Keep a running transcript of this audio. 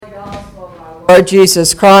Lord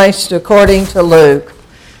Jesus Christ, according to Luke.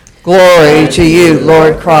 Glory to you,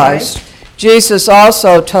 Lord Christ. Jesus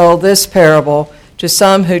also told this parable to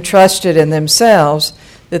some who trusted in themselves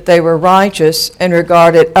that they were righteous and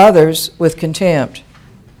regarded others with contempt.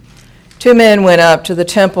 2 men went up to the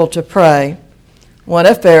temple to pray, one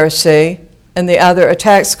a Pharisee and the other a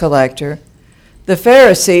tax collector. The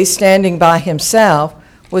Pharisee, standing by himself,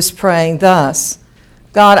 was praying thus,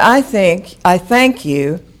 God, I thank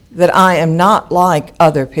you that I am not like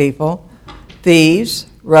other people, thieves,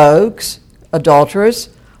 rogues, adulterers,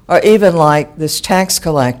 or even like this tax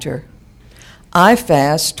collector. I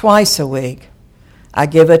fast twice a week. I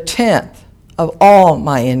give 1/10 of all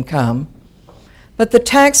my income. But the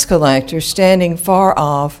tax collector, standing far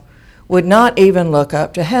off, would not even look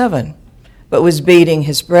up to heaven, but was beating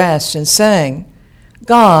his breast and saying,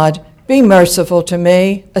 God, be merciful to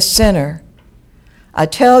me, a sinner. I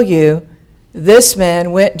tell you, this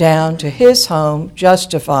man went down to his home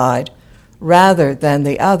justified rather than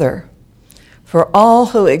the other. For all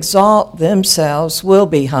who exalt themselves will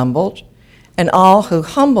be humbled, and all who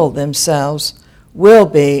humble themselves will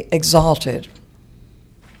be exalted.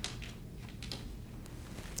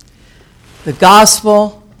 The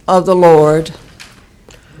Gospel of the Lord.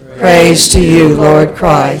 Praise to you, Lord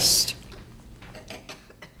Christ.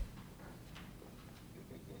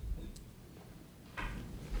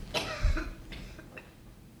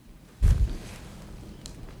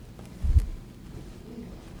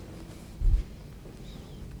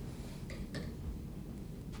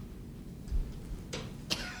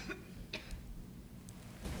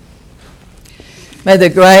 May the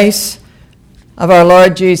grace of our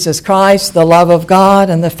Lord Jesus Christ, the love of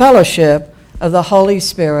God, and the fellowship of the Holy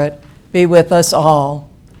Spirit be with us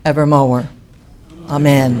all evermore.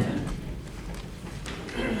 Amen.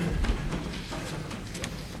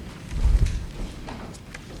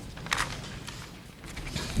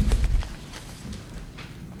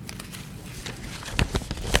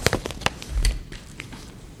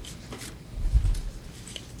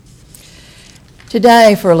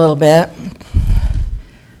 Today, for a little bit,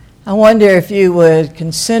 I wonder if you would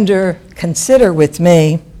consider with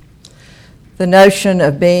me the notion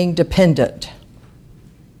of being dependent.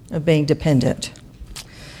 You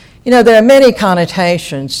know, there are many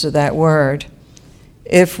connotations to that word.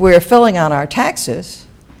 If we're filling out our taxes,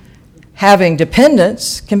 having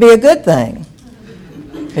dependents can be a good thing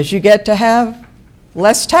because you get to have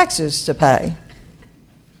less taxes to pay.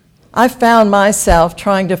 I found myself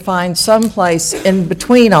trying to find some place in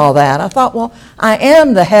between all that. I thought, well, I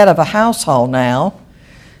am the head of a household now,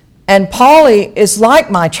 and Polly is like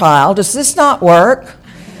my child. Does this not work?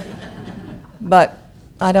 But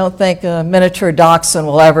I don't think a miniature dachshund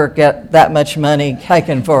will ever get that much money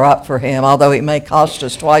taken up for him, although it may cost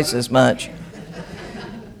us twice as much.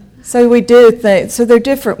 So we do think, so there are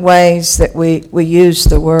different ways that we use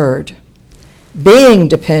the word. Being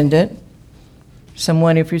dependent.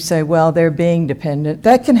 Someone, if you say, well, they're being dependent,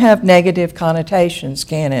 that can have negative connotations,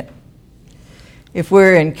 can it? If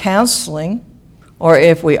we're in counseling, or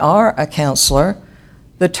if we are a counselor,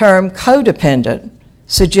 the term codependent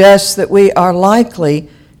suggests that we are likely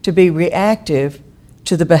to be reactive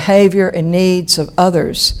to the behavior and needs of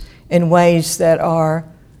others in ways that are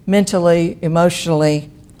mentally,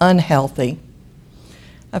 emotionally unhealthy.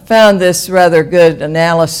 I found this rather good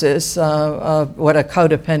analysis of what a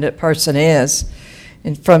codependent person is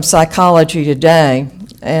from Psychology Today,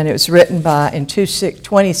 and it was written in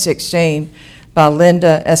 2016 by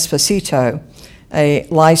Linda Esposito, a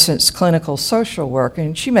licensed clinical social worker,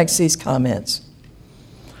 and she makes these comments.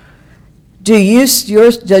 Does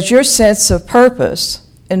your sense of purpose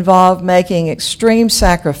involve making extreme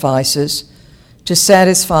sacrifices to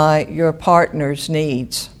satisfy your partner's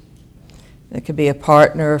needs? It could be a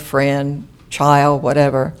partner, a friend, child,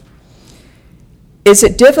 whatever. Is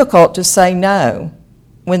it difficult to say no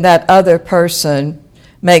when that other person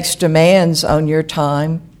makes demands on your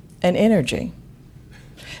time and energy?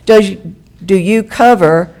 Do you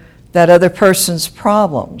cover that other person's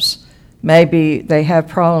problems? Maybe they have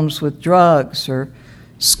problems with drugs or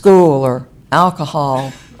school or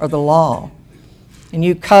alcohol or the law, and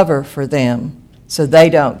you cover for them so they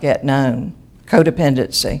don't get known.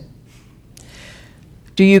 Codependency.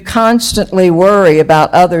 Do you constantly worry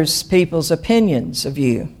about people's opinions of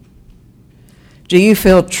you? Do you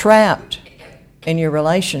feel trapped in your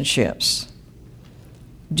relationships?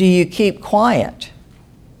 Do you keep quiet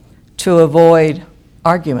to avoid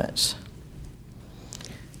arguments?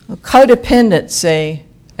 Well, codependency,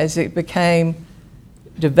 as it became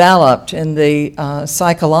developed in the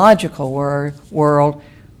psychological world,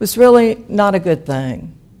 was really not a good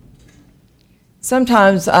thing.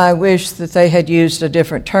 Sometimes I wish that they had used a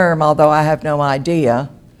different term, although I have no idea.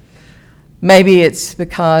 Maybe it's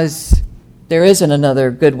because there isn't another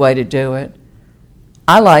good way to do it.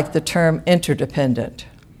 I like the term interdependent,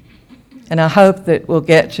 and I hope that we'll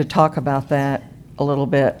get to talk about that a little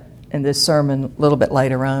bit in this sermon a little bit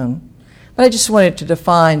later on. But I just wanted to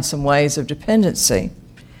define some ways of dependency.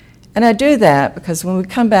 And I do that because when we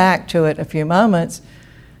come back to it in a few moments,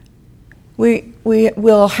 we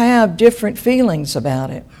will have different feelings about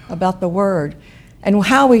it, about the Word. And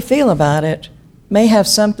how we feel about it may have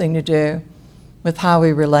something to do with how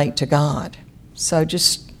we relate to God. So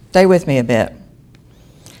just stay with me a bit.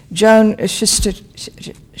 Joan Chittister,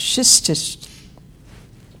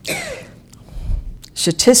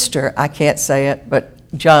 I can't say it,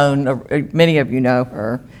 but Joan, many of you know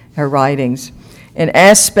her writings, in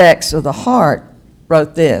Aspects of the Heart,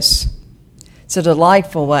 wrote this. It's a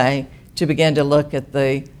delightful way to begin to look at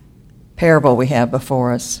the parable we have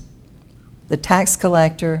before us. The tax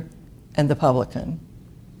collector and the publican,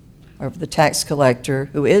 or the tax collector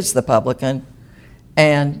who is the publican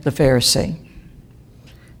and the Pharisee.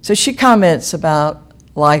 So she comments about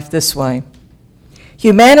life this way.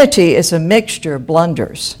 Humanity is a mixture of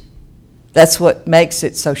blunders. That's what makes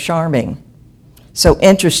it so charming, so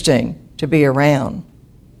interesting to be around.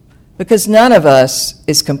 Because none of us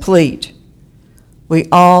is complete. We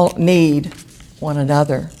all need one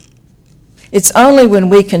another. It's only when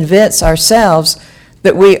we convince ourselves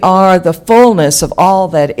that we are the fullness of all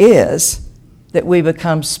that is that we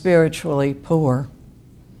become spiritually poor.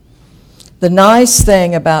 The nice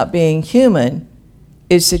thing about being human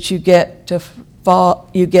is that you get to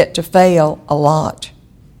fail a lot.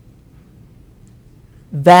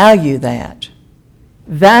 Value that.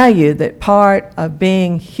 Value that part of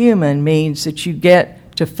being human means that you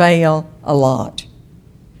get to fail a lot.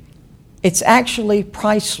 It's actually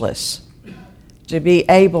priceless to be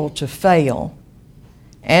able to fail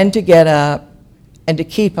and to get up and to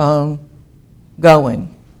keep on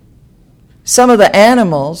going. Some of the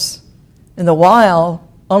animals in the wild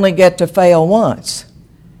only get to fail once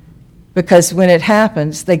because when it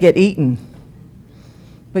happens, they get eaten.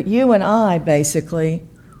 But you and I, basically,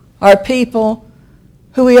 are people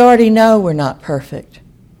who we already know we're not perfect.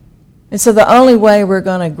 And so the only way we're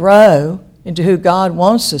going to grow into who God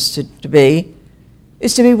wants us to be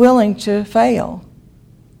is to be willing to fail,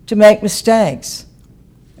 to make mistakes,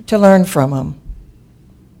 to learn from them.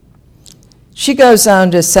 She goes on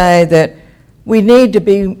to say that we need to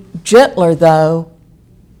be gentler, though,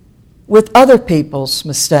 with other people's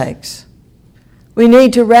mistakes. We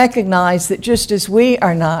need to recognize that just as we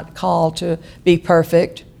are not called to be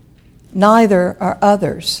perfect, neither are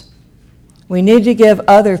others. We need to give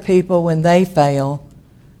other people, when they fail,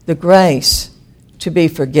 the grace to be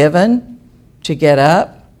forgiven, to get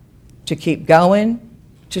up, to keep going,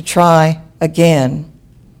 to try again.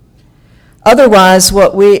 Otherwise,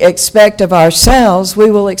 what we expect of ourselves, we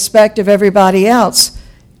will expect of everybody else,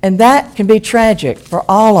 and that can be tragic for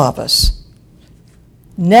all of us.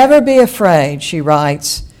 Never be afraid, she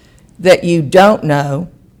writes, that you don't know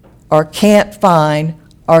or can't find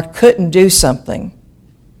or couldn't do something.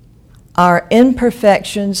 Our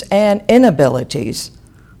imperfections and inabilities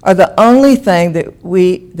are the only thing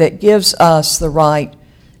that gives us the right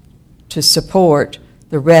to support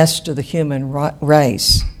the rest of the human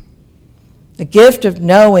race. The gift of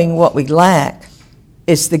knowing what we lack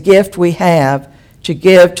is the gift we have to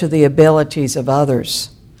give to the abilities of others.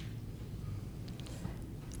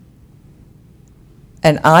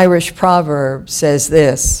 An Irish proverb says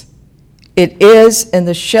this: "It is in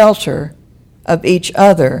the shelter of each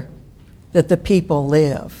other that the people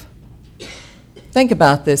live." Think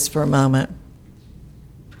about this for a moment.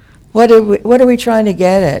 What are we trying to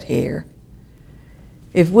get at here?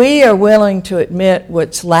 If we are willing to admit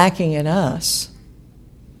what's lacking in us,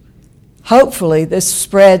 hopefully this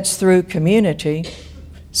spreads through community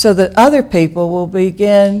so that other people will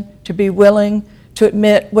begin to be willing to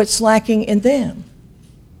admit what's lacking in them.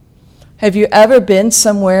 Have you ever been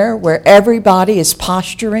somewhere where everybody is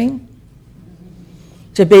posturing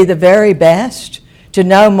to be the very best, to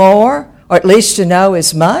know more, or at least to know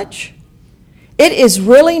as much? It is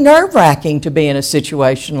really nerve-wracking to be in a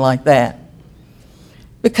situation like that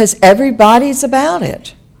because everybody's about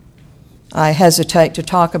it. I hesitate to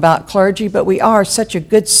talk about clergy, but we are such a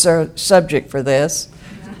good subject for this.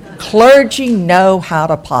 Clergy know how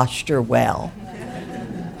to posture well.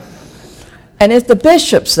 And if the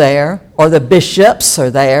bishop's there, or the bishops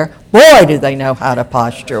are there, boy, do they know how to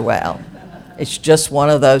posture well. It's just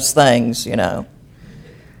one of those things, you know.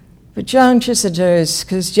 But Joan Chittister is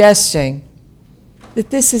suggesting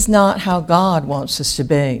that this is not how God wants us to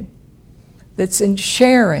be. that's in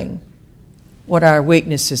sharing what our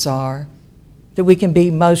weaknesses are, that we can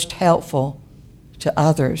be most helpful to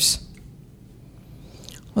others.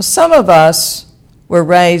 Well, some of us were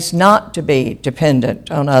raised not to be dependent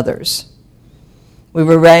on others. We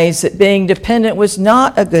were raised that being dependent was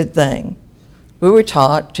not a good thing. We were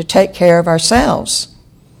taught to take care of ourselves,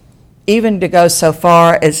 even to go so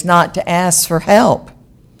far as not to ask for help.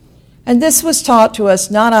 And this was taught to us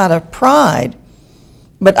not out of pride,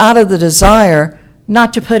 but out of the desire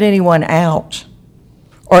not to put anyone out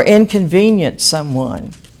or inconvenience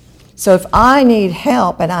someone. So if I need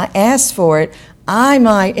help and I ask for it, I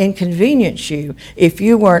might inconvenience you if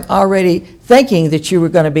you weren't already thinking that you were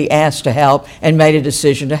going to be asked to help and made a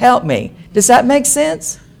decision to help me. Does that make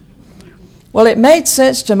sense? Well, it made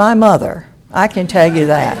sense to my mother. I can tell you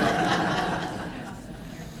that.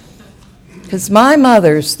 Because my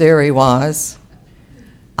mother's theory was,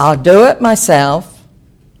 I'll do it myself.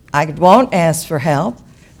 I won't ask for help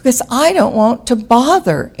because I don't want to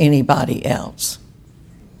bother anybody else.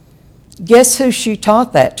 Guess who she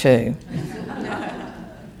taught that to?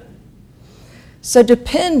 So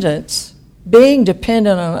dependence, being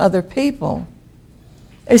dependent on other people,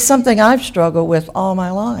 is something I've struggled with all my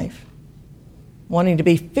life, wanting to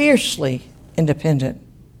be fiercely independent.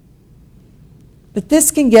 But this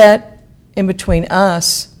can get in between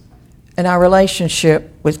us and our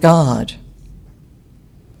relationship with God.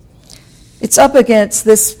 It's up against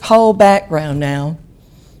this whole background now.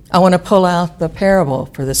 I want to pull out the parable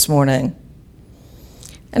for this morning.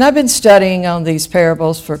 And I've been studying on these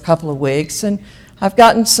parables for a couple of weeks, and I've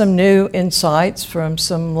gotten some new insights from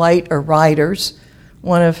some later writers,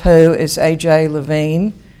 one of who is A.J.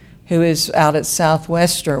 Levine, who is out at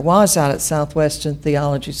Southwestern, was out at Southwestern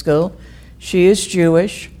Theology School. She is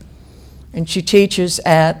Jewish, and she teaches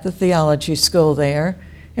at the theology school there.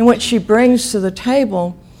 And what she brings to the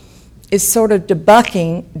table is sort of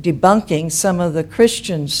debunking some of the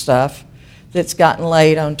Christian stuff that's gotten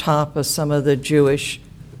laid on top of some of the Jewish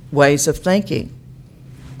ways of thinking,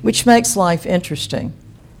 which makes life interesting,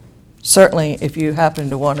 certainly if you happen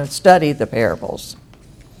to want to study the parables.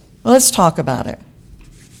 Well, let's talk about it.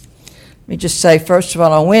 Let me just say, first of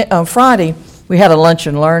all, on Friday, we had a lunch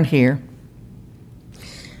and learn here.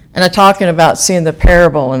 And I'm talking about seeing the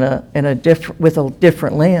parable with a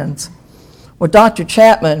different lens. Well, Dr.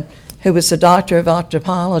 Chapman, who was the doctor of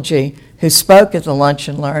anthropology, who spoke at the lunch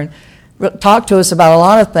and learn, talked to us about a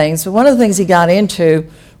lot of things. But one of the things he got into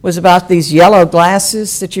was about these yellow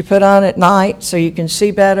glasses that you put on at night so you can see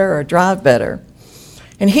better or drive better.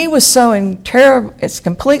 And he was so it's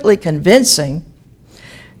completely convincing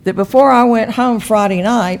that before I went home Friday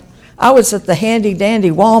night, I was at the handy-dandy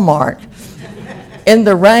Walmart in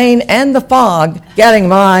the rain and the fog getting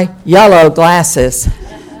my yellow glasses.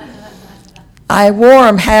 I wore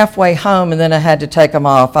them halfway home and then I had to take them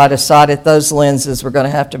off. I decided those lenses were going to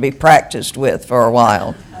have to be practiced with for a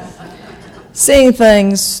while. Seeing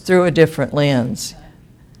things through a different lens.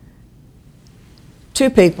 Two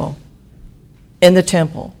people in the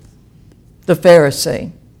temple, the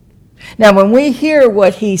Pharisee. Now, when we hear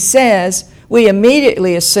what he says, we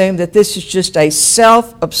immediately assume that this is just a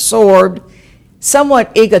self-absorbed,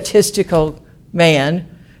 somewhat egotistical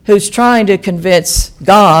man who's trying to convince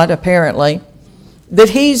God, apparently, that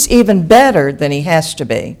he's even better than he has to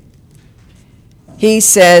be. He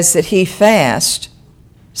says that he fasts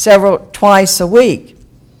twice a week.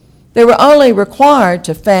 They were only required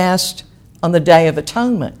to fast on the Day of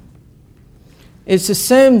Atonement. It's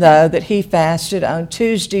assumed, though, that he fasted on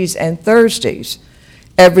Tuesdays and Thursdays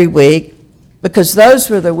every week because those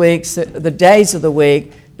were the days of the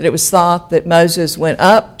week that it was thought that Moses went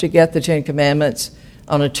up to get the Ten Commandments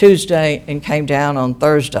on a Tuesday and came down on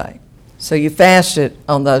Thursday. So you fasted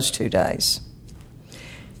on those 2 days.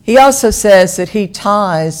 He also says that he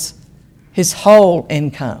tithes his whole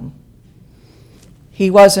income. He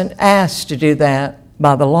wasn't asked to do that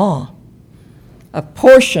by the law. A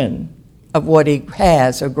portion of what he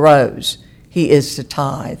has or grows, he is to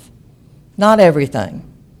tithe. Not everything.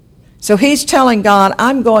 So he's telling God,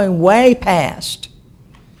 I'm going way past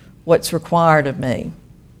what's required of me.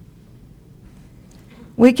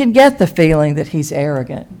 We can get the feeling that he's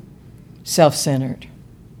arrogant, self-centered.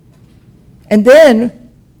 And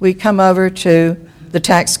then we come over to the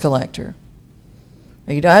tax collector.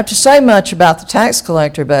 Now, you don't have to say much about the tax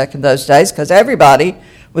collector back in those days because everybody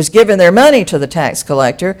was giving their money to the tax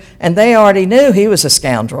collector and they already knew he was a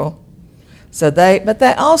scoundrel. But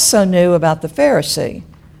they also knew about the Pharisee.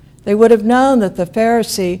 They would have known that the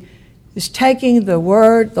Pharisee is taking the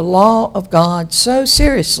word, the law of God so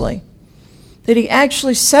seriously that he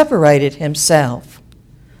actually separated himself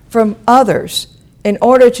from others in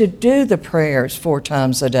order to do the prayers 4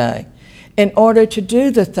 times a day, in order to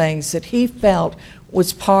do the things that he felt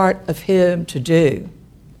was part of him to do.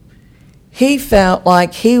 He felt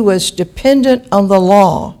like he was dependent on the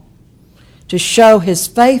law to show his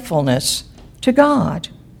faithfulness to God.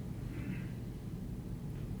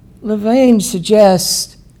 Levine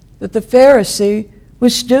suggests that the Pharisee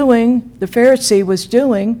was doing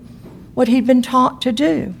what he'd been taught to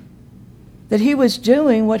do, that he was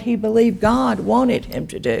doing what he believed God wanted him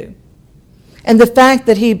to do. And the fact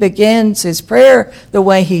that he begins his prayer the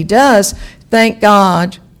way he does, thank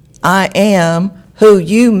God I am who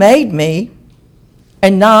you made me,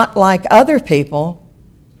 and not like other people,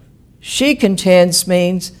 she contends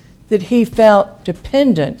means that he felt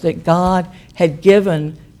dependent, that God had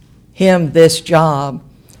given him this job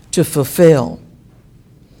to fulfill.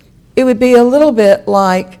 It would be a little bit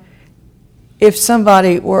like if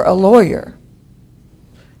somebody were a lawyer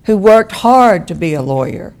who worked hard to be a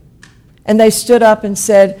lawyer, and they stood up and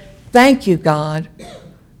said, "Thank you, God,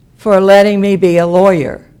 for letting me be a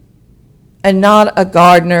lawyer and not a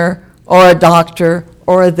gardener or a doctor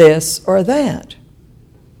or a this or that."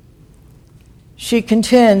 She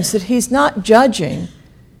contends that he's not judging,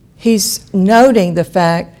 he's noting the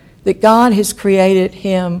fact that God has created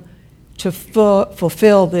him to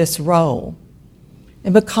fulfill this role.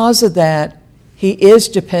 And because of that, he is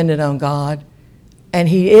dependent on God, and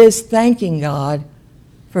he is thanking God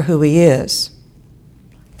for who he is.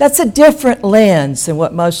 That's a different lens than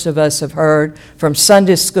what most of us have heard from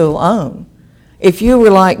Sunday school on. If you were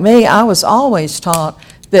like me, I was always taught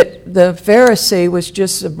that the Pharisee was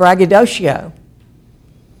just a braggadocio.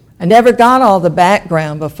 I never got all the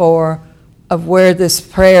background before of where this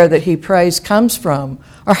prayer that he prays comes from,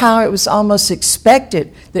 or how it was almost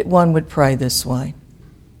expected that one would pray this way.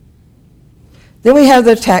 Then we have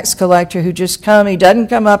the tax collector who just he doesn't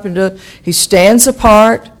come up he stands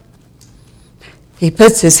apart, he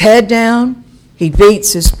puts his head down, he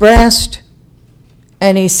beats his breast,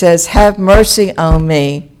 and he says, "Have mercy on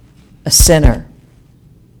me, a sinner."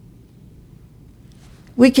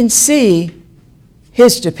 We can see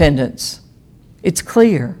his dependence. It's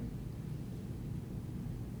clear.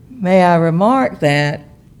 May I remark that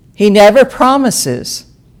he never promises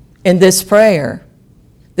in this prayer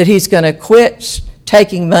that he's going to quit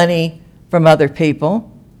taking money from other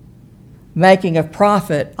people, making a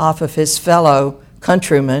profit off of his fellow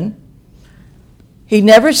countrymen. He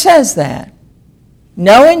never says that.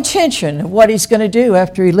 No intention of what he's going to do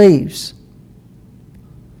after he leaves.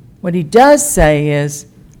 What he does say is,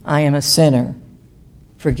 "I am a sinner.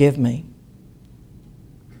 Forgive me."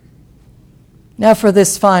 Now for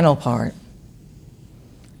this final part,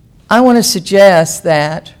 I want to suggest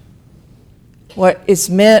that what is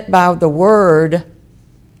meant by the word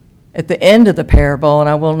at the end of the parable, and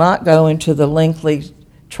I will not try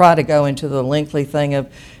to go into the lengthy thing of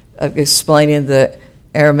explaining the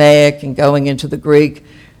Aramaic and going into the Greek,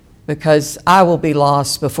 because I will be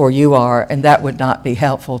lost before you are, and that would not be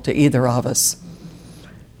helpful to either of us.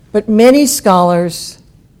 But many scholars,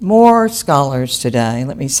 more scholars today,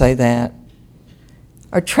 let me say that,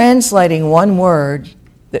 are translating one word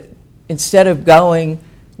that instead of going,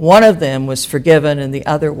 one of them was forgiven and the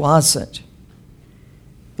other wasn't.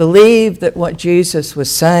 Believe that what Jesus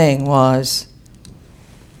was saying was,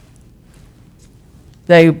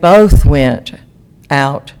 they both went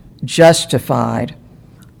out justified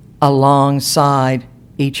alongside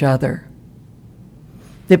each other.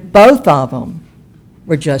 That both of them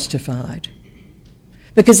were justified.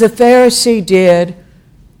 Because the Pharisee did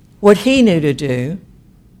what he knew to do.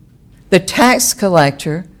 The tax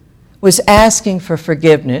collector was asking for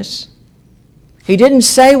forgiveness. He didn't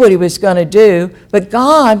say what he was going to do, but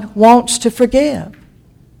God wants to forgive.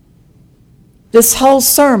 This whole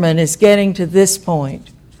sermon is getting to this point.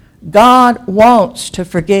 God wants to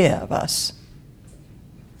forgive us.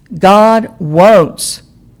 God wants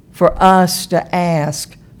for us to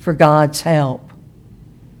ask for God's help.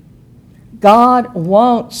 God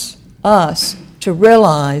wants us to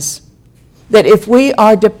realize that if we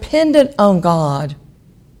are dependent on God,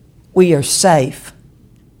 we are safe.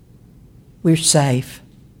 We're safe.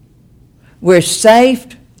 We're safe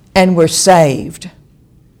and we're saved.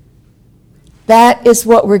 That is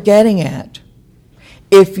what we're getting at.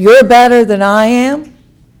 If you're better than I am,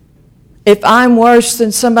 if I'm worse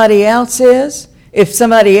than somebody else is, if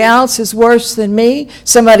somebody else is worse than me,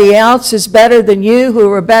 somebody else is better than you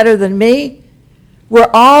who are better than me, we're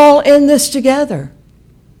all in this together.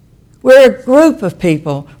 We're a group of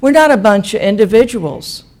people. We're not a bunch of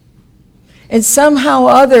individuals. And somehow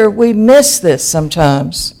or other, we miss this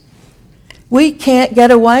sometimes. We can't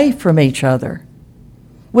get away from each other.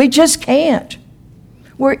 We just can't.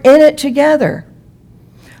 We're in it together.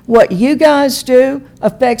 What you guys do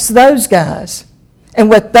affects those guys. And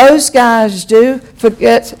what those guys do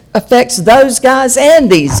affects those guys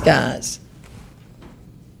and these guys.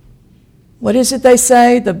 What is it they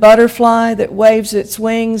say? The butterfly that waves its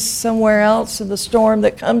wings somewhere else and the storm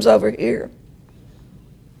that comes over here.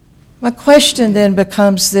 My question then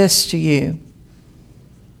becomes this to you.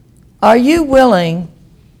 Are you willing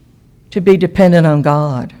to be dependent on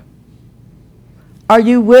God? Are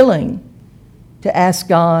you willing to ask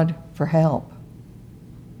God for help?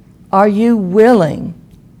 Are you willing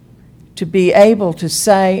to be able to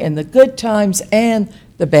say in the good times and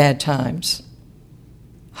the bad times,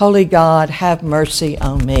 Holy God, have mercy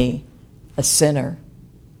on me, a sinner?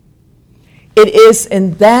 It is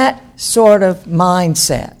in that sort of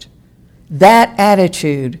mindset, that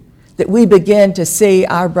attitude, that we begin to see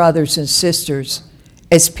our brothers and sisters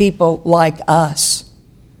as people like us,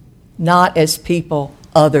 not as people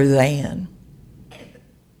other than.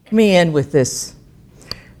 Let me end with this.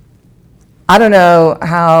 I don't know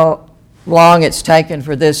how long it's taken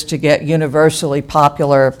for this to get universally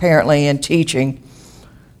popular, apparently in teaching,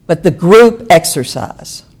 but the group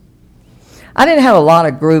exercise. I didn't have a lot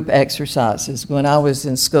of group exercises when I was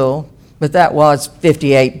in school, but that was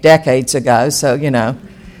 58 decades ago, so you know.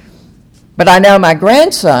 But I know my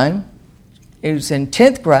grandson, who's in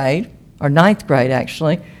 10th grade, or 9th grade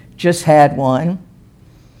actually, just had one.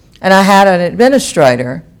 And I had an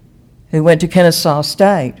administrator who went to Kennesaw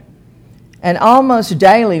State. And almost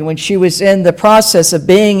daily, when she was in the process of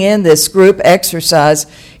being in this group exercise,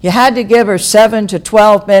 you had to give her 7 to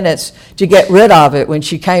 12 minutes to get rid of it when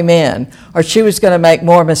she came in, or she was going to make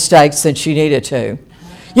more mistakes than she needed to.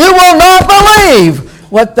 You will not believe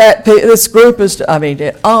what this group is.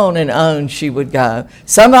 On and on she would go.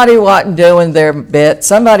 Somebody wasn't doing their bit.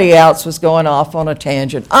 Somebody else was going off on a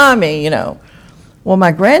tangent. Well,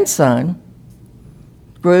 my grandson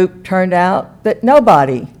group turned out that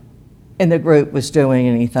nobody in the group was doing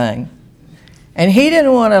anything. And he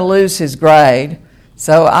didn't want to lose his grade,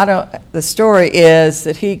 so the story is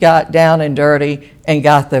that he got down and dirty and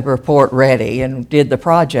got the report ready and did the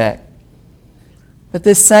project. But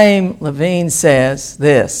this same Levine says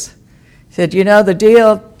this. He said, the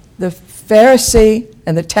deal, the Pharisee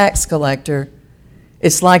and the tax collector,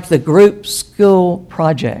 it's like the group school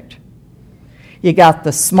project. You got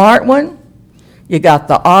the smart one, you got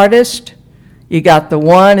the artist, you got the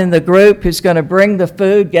one in the group who's going to bring the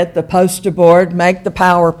food, get the poster board, make the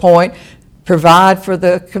PowerPoint, provide for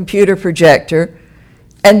the computer projector.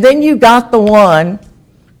 And then you got the one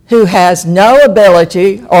who has no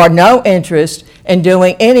ability or no interest in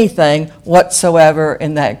doing anything whatsoever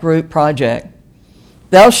in that group project.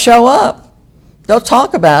 They'll show up, they'll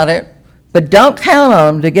talk about it, but don't count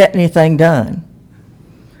on them to get anything done.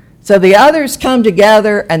 So the others come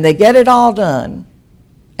together and they get it all done.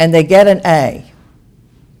 And they get an A.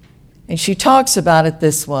 And she talks about it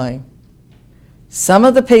this way. Some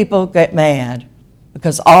of the people get mad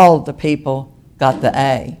because all of the people got the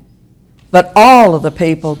A. But all of the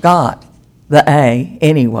people got the A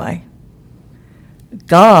anyway.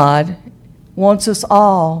 God wants us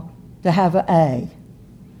all to have an A.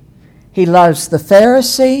 He loves the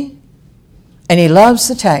Pharisee and he loves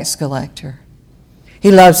the tax collector. He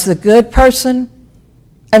loves the good person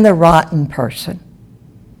and the rotten person.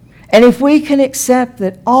 And if we can accept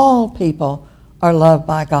that all people are loved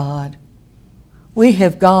by God, we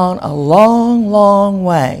have gone a long, long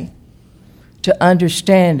way to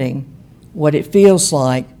understanding what it feels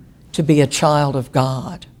like to be a child of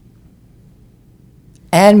God.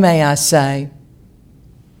 And may I say,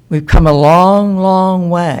 we've come a long, long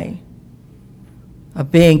way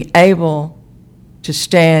of being able to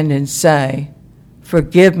stand and say,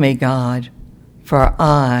 "Forgive me, God, for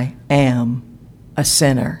I am a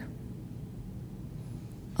sinner."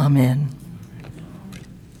 Amen.